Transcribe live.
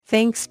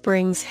Thanks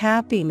brings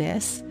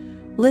happiness,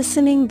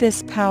 listening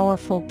this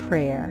powerful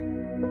prayer.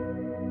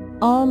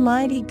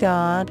 Almighty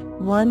God,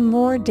 one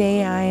more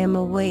day I am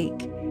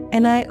awake,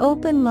 and I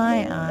open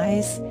my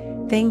eyes,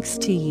 thanks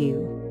to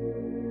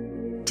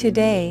you.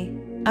 Today,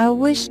 I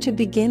wish to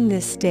begin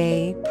this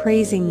day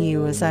praising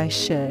you as I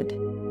should,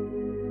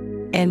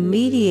 and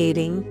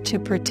meditating to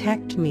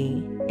protect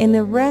me in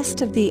the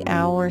rest of the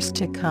hours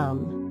to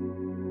come.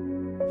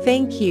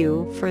 Thank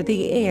you for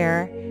the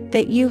air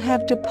that you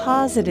have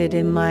deposited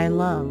in my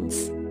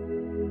lungs.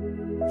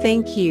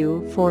 Thank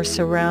you for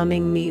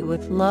surrounding me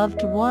with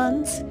loved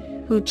ones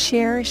who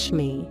cherish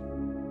me.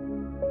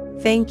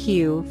 Thank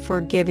you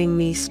for giving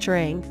me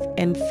strength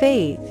and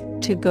faith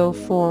to go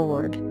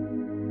forward.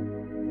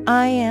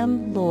 I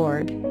am,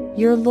 Lord,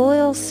 your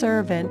loyal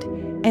servant,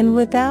 and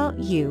without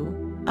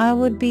you, I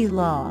would be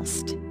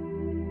lost.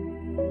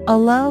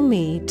 Allow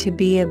me to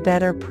be a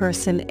better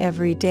person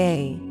every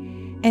day,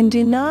 and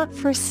do not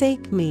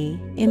forsake me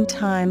in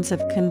times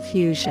of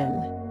confusion.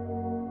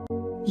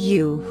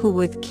 You who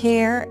with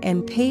care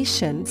and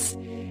patience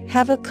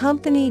have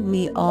accompanied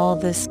me all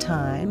this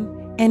time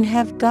and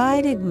have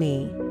guided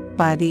me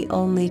by the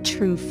only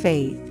true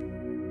faith.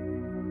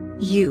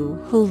 You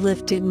who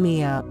lifted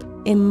me up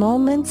in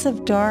moments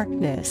of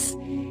darkness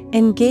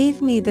and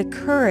gave me the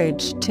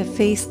courage to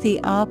face the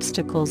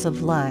obstacles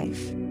of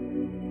life.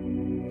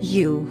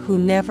 You who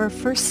never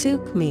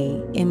forsook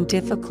me in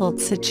difficult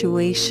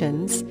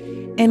situations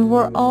and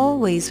were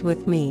always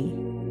with me,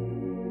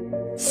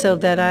 so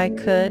that I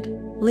could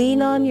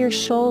lean on your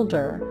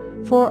shoulder.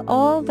 For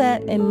all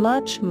that and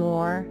much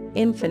more,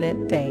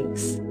 infinite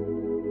thanks.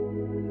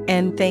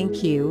 And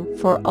thank you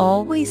for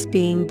always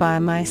being by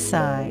my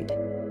side.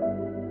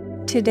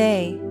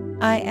 Today,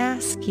 I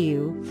ask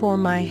you for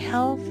my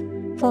health,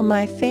 for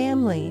my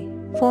family,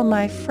 for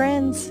my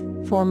friends,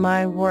 for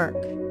my work,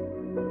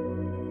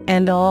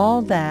 and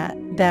all that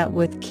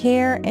with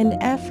care and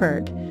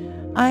effort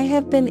I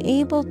have been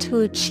able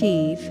to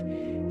achieve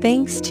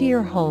thanks to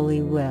your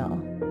holy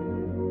will.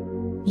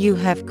 You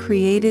have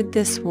created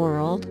this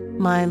world,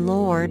 my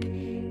Lord.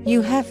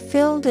 You have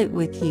filled it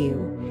with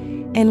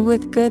you, and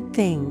with good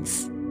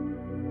things.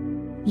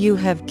 You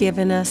have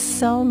given us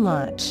so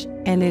much,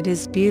 and it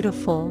is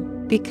beautiful,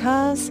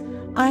 because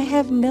I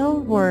have no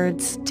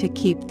words to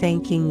keep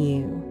thanking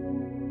you.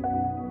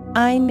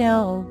 I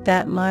know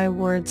that my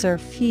words are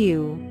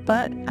few,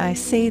 but I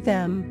say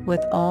them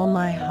with all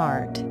my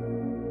heart.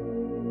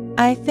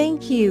 I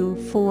thank you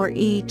for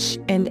each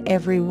and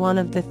every one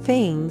of the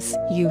things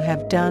you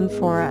have done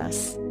for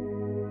us.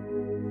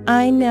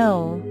 I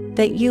know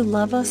that you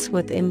love us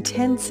with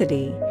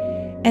intensity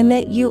and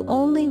that you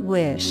only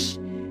wish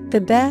the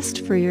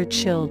best for your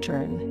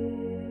children.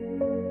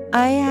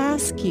 I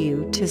ask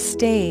you to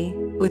stay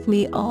with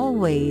me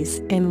always,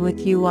 and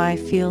with you I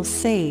feel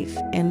safe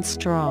and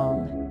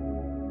strong.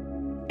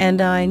 And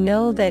I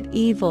know that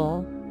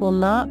evil will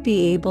not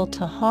be able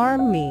to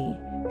harm me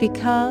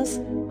because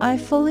I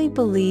fully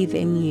believe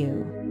in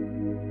you.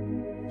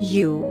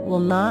 You will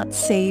not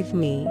save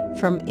me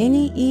from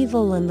any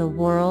evil in the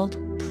world.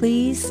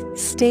 Please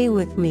stay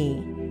with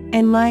me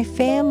and my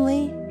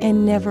family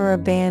and never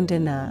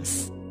abandon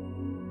us.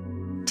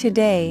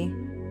 Today,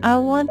 I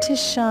want to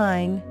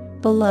shine,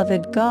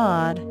 beloved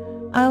God.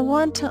 I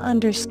want to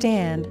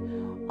understand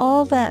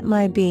all that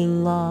my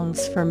being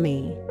longs for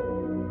me.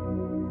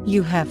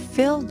 You have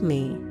filled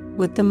me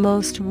with the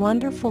most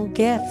wonderful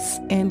gifts,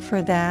 and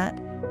for that,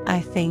 I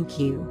thank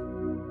you.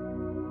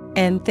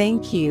 And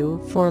thank you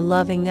for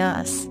loving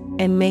us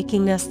and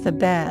making us the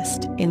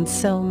best in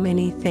so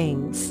many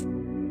things.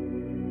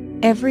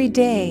 Every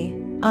day,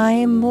 I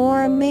am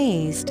more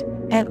amazed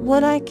at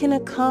what I can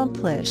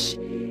accomplish,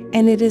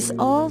 and it is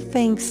all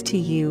thanks to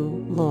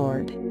you,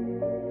 Lord.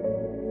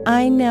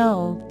 I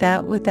know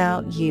that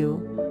without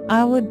you,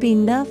 I would be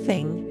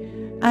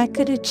nothing. I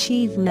could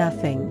achieve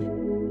nothing.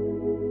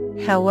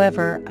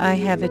 However, I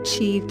have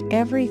achieved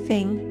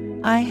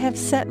everything I have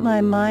set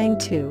my mind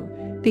to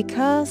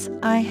because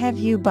I have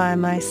you by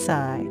my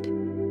side.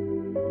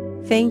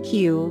 Thank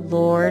you,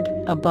 Lord,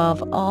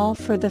 above all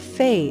for the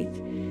faith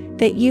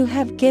that you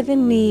have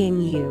given me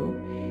in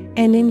you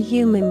and in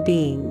human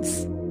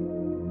beings.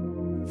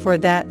 For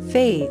that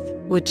faith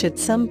which at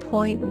some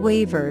point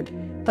wavered,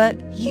 but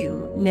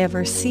you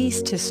never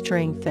ceased to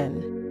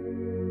strengthen.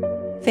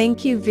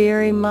 Thank you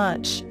very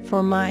much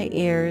for my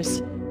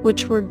ears,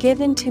 which were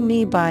given to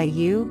me by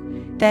you,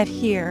 that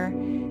hear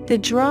the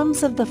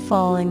drums of the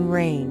falling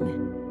rain,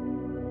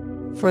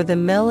 for the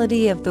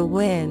melody of the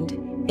wind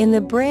in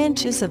the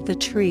branches of the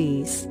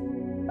trees,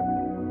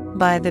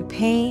 by the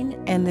pain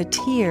and the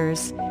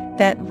tears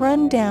that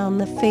run down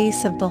the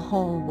face of the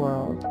whole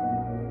world.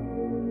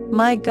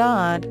 My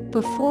God,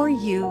 before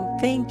you,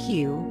 thank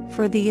you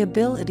for the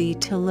ability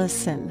to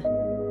listen.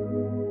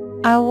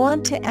 I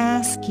want to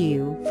ask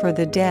you for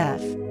the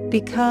deaf,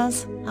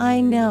 because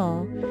I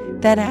know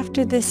that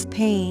after this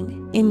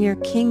pain, in your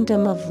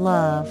kingdom of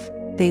love,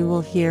 they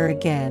will hear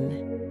again.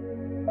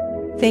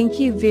 Thank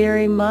you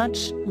very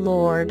much,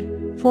 Lord,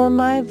 for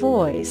my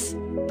voice,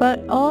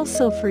 but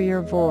also for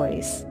your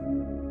voice.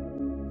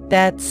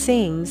 that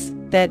sings,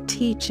 that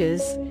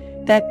teaches,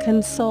 that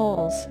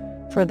consoles,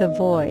 for the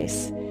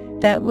voice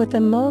that with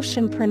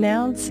emotion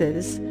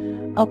pronounces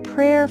a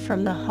prayer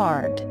from the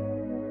heart.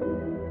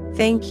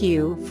 Thank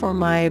you for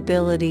my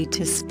ability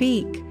to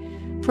speak.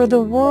 For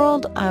the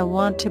world I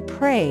want to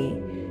pray,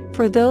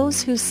 for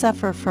those who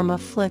suffer from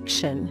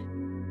affliction.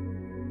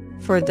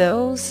 For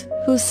those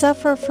who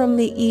suffer from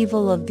the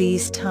evil of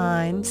these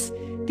times,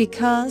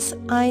 because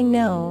I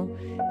know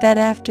that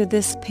after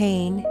this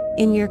pain,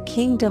 in your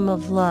kingdom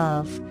of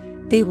love,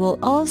 they will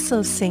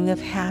also sing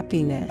of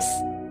happiness.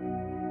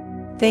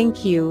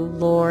 Thank you,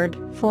 Lord,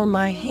 for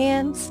my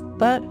hands,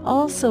 but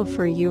also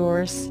for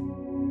yours.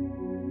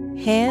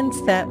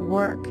 Hands that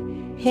work,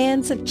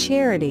 hands of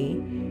charity,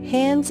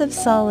 hands of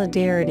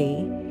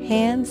solidarity,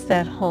 hands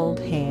that hold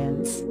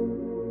hands.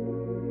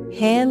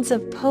 Hands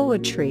of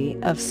poetry,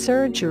 of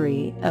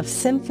surgery, of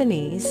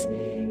symphonies,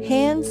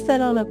 hands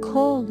that on a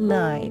cold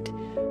night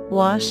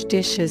wash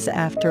dishes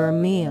after a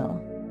meal.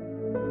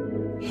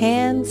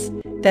 Hands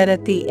that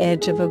at the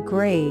edge of a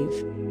grave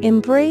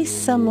embrace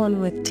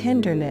someone with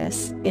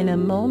tenderness in a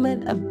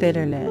moment of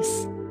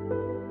bitterness.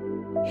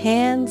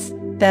 Hands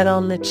that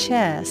on the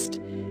chest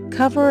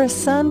cover a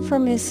son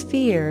from his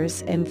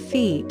fears, and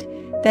feet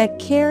that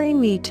carry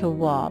me to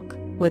walk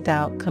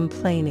without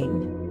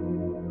complaining.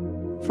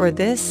 For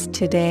this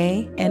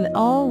today and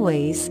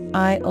always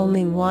I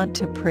only want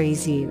to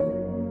praise you.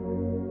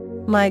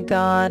 My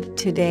God,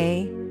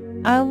 today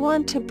I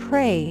want to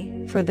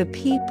pray for the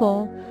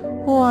people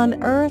who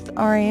on earth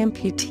are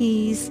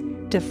amputees,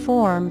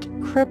 deformed,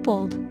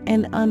 crippled,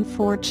 and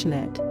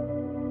unfortunate.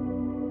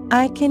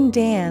 I can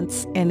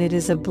dance, and it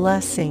is a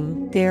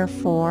blessing,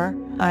 therefore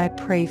I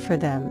pray for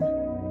them.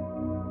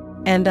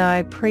 And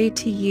I pray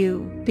to you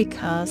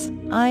because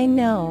I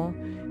know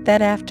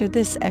that after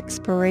this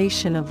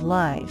expiration of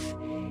life,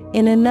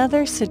 in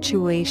another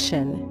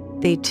situation,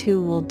 they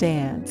too will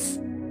dance.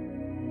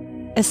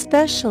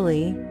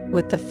 Especially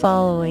with the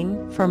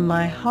following from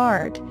my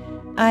heart,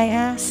 I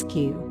ask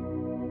you.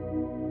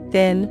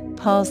 Then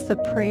pause the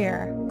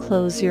prayer,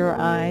 close your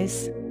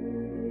eyes.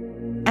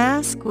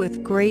 Ask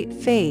with great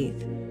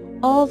faith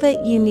all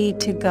that you need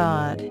to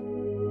God.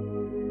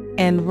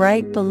 And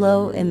write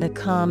below in the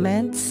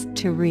comments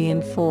to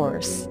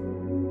reinforce.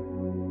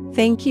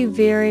 Thank you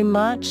very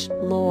much,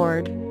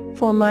 Lord,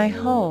 for my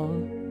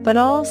home, but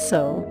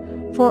also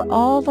for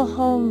all the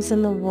homes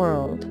in the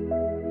world.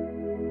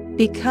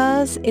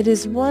 Because it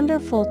is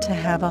wonderful to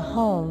have a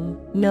home,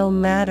 no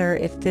matter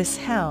if this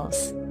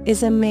house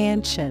is a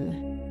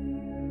mansion,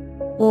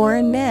 or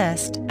a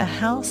nest, a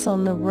house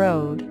on the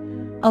road,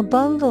 a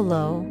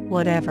bungalow,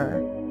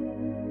 whatever.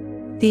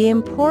 The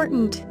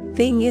important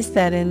thing is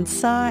that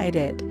inside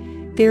it,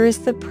 there is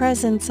the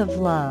presence of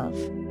love.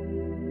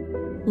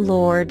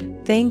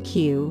 Lord, thank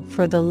you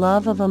for the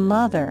love of a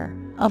mother,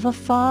 of a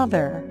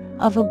father,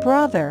 of a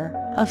brother,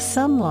 of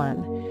someone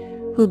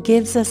who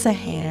gives us a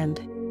hand.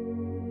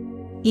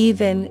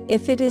 Even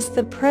if it is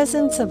the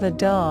presence of a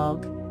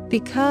dog,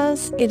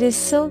 because it is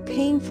so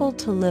painful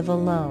to live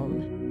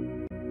alone.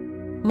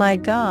 My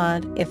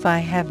God, if I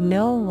have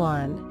no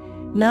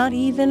one, not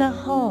even a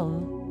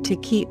home, to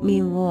keep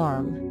me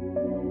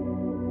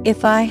warm.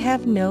 If I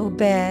have no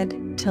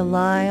bed to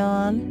lie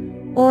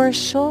on, or a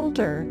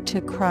shoulder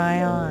to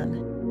cry on,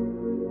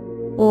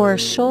 or a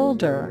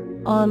shoulder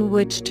on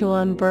which to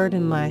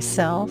unburden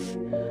myself,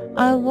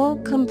 I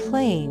won't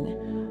complain,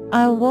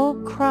 I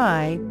won't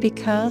cry,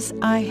 because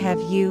I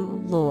have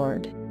you,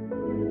 Lord.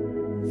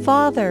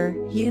 Father,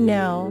 you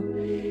know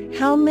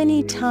how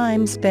many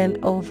times bent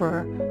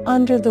over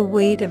under the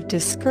weight of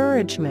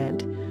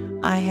discouragement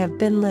I have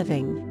been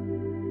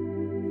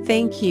living.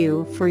 Thank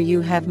you, for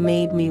you have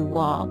made me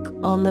walk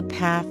on the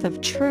path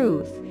of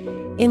truth,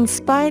 in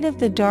spite of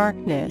the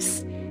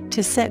darkness,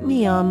 to set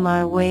me on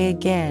my way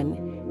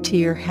again to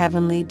your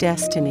heavenly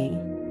destiny.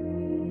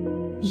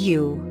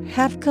 You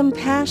have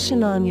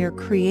compassion on your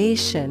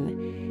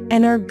creation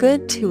and are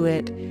good to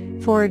it.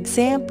 For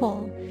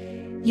example,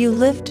 you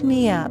lift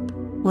me up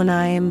when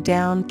I am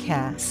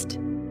downcast.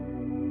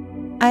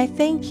 I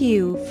thank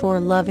you for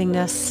loving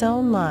us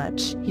so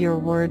much, your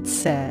word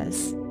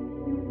says.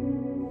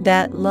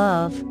 That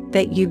love,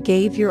 that you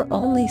gave your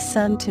only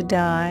Son to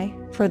die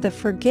for the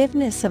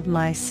forgiveness of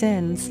my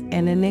sins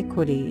and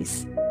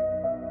iniquities.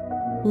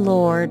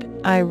 Lord,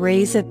 I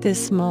raise at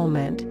this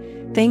moment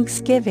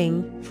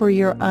thanksgiving for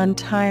your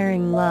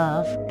untiring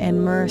love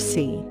and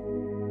mercy.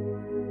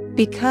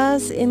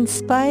 Because in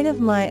spite of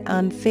my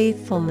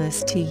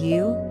unfaithfulness to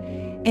you,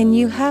 and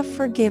you have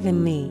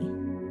forgiven me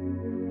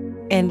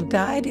and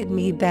guided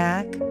me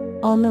back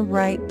on the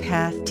right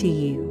path to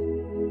you.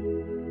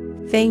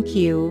 Thank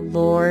you,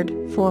 Lord,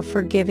 for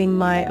forgiving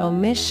my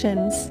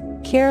omissions,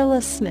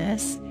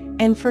 carelessness,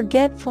 and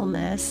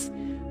forgetfulness,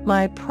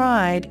 my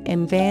pride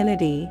and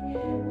vanity,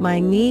 my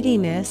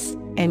neediness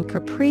and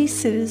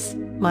caprices,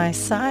 my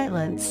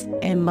silence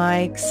and my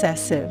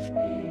excessive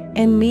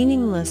and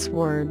meaningless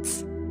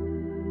words.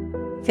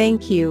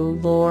 Thank you,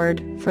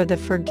 Lord, for the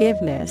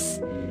forgiveness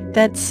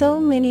that so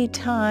many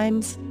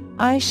times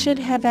I should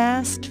have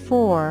asked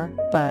for,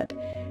 but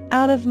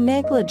Out of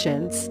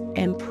negligence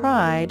and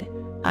pride,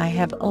 I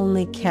have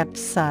only kept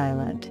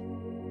silent.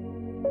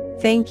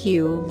 Thank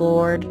you,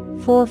 Lord,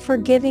 for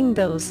forgiving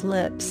those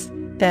lips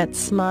that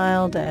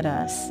smiled at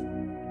us,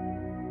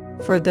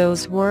 for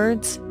those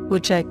words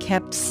which I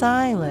kept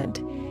silent,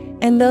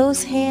 and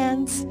those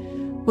hands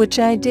which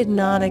I did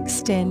not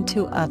extend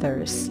to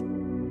others,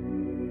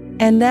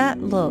 and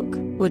that look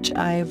which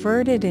I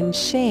averted in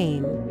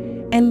shame,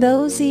 and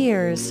those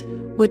ears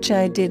which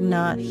I did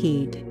not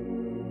heed,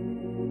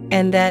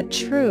 and that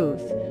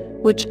truth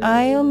which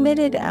I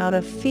omitted out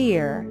of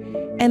fear,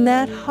 and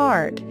that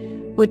heart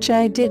which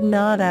I did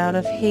not out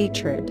of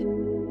hatred.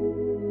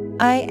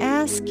 I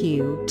ask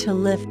you to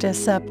lift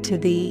us up to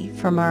thee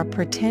from our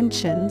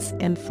pretensions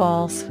and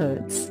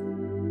falsehoods,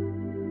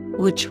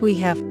 which we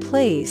have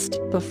placed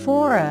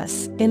before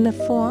us in the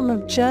form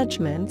of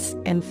judgments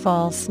and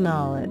false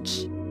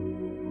knowledge.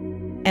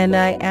 And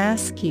I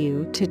ask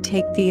you to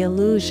take the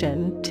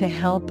illusion to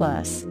help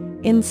us,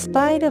 in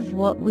spite of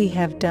what we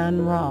have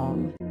done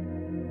wrong.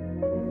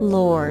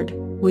 Lord,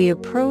 we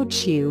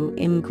approach you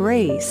in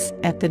grace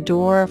at the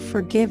door of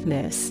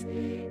forgiveness,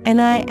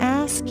 and I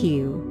ask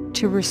you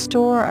to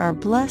restore our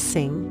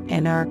blessing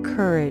and our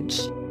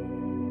courage,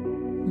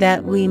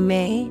 that we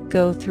may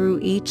go through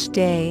each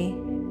day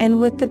and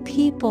with the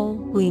people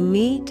we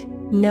meet,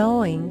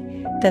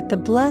 knowing that the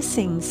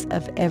blessings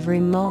of every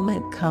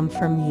moment come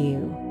from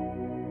you.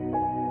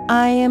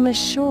 I am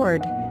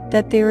assured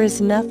that there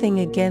is nothing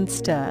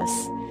against us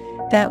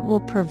that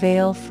will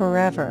prevail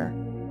forever.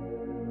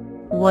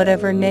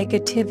 Whatever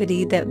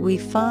negativity that we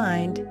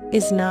find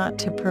is not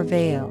to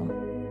prevail,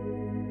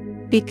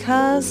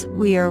 because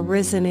we are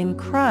risen in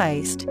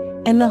Christ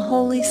and the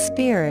Holy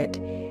Spirit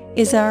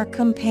is our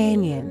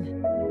companion.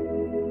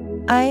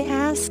 I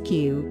ask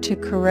you to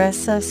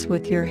caress us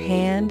with your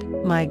hand,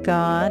 my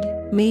God.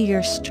 May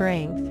your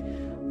strength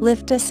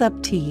lift us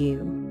up to you,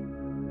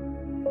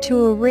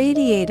 to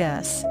irradiate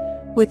us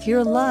with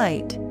your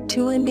light,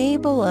 to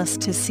enable us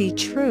to see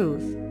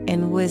truth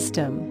and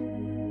wisdom,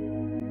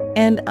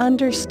 and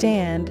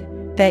understand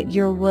that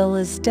your will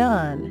is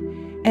done,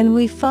 and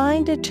we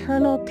find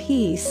eternal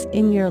peace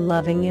in your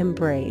loving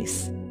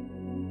embrace.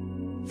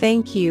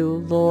 Thank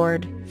you,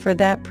 Lord, for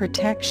that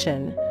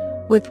protection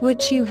with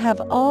which you have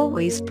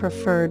always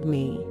preferred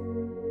me.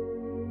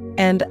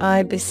 And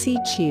I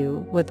beseech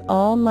you with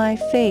all my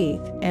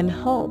faith and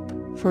hope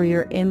for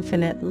your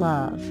infinite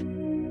love.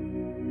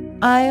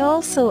 I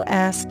also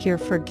ask your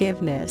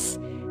forgiveness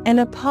and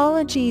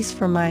apologies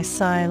for my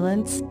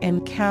silence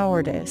and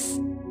cowardice.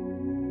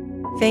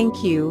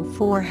 Thank you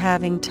for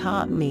having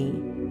taught me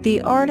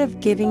the art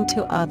of giving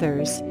to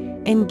others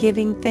and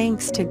giving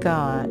thanks to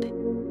God.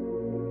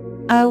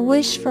 I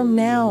wish from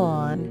now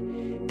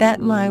on that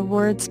my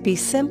words be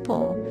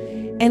simple,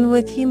 and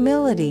with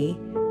humility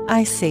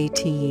I say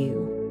to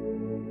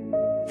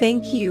you,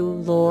 thank you,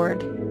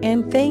 Lord,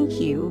 and thank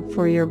you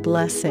for your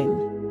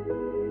blessing.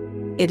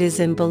 It is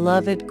in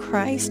beloved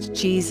Christ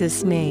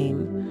Jesus'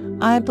 name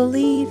I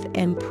believe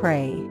and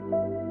pray.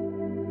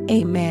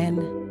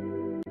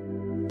 Amen.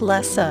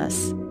 Bless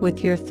us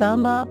with your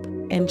thumb up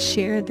and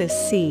share this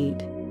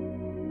seed.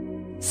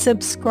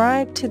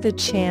 Subscribe to the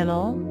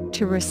channel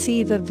to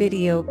receive a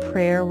video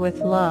prayer with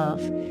love,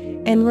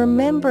 and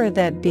remember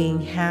that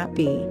being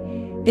happy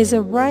is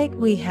a right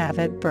we have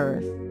at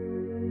birth.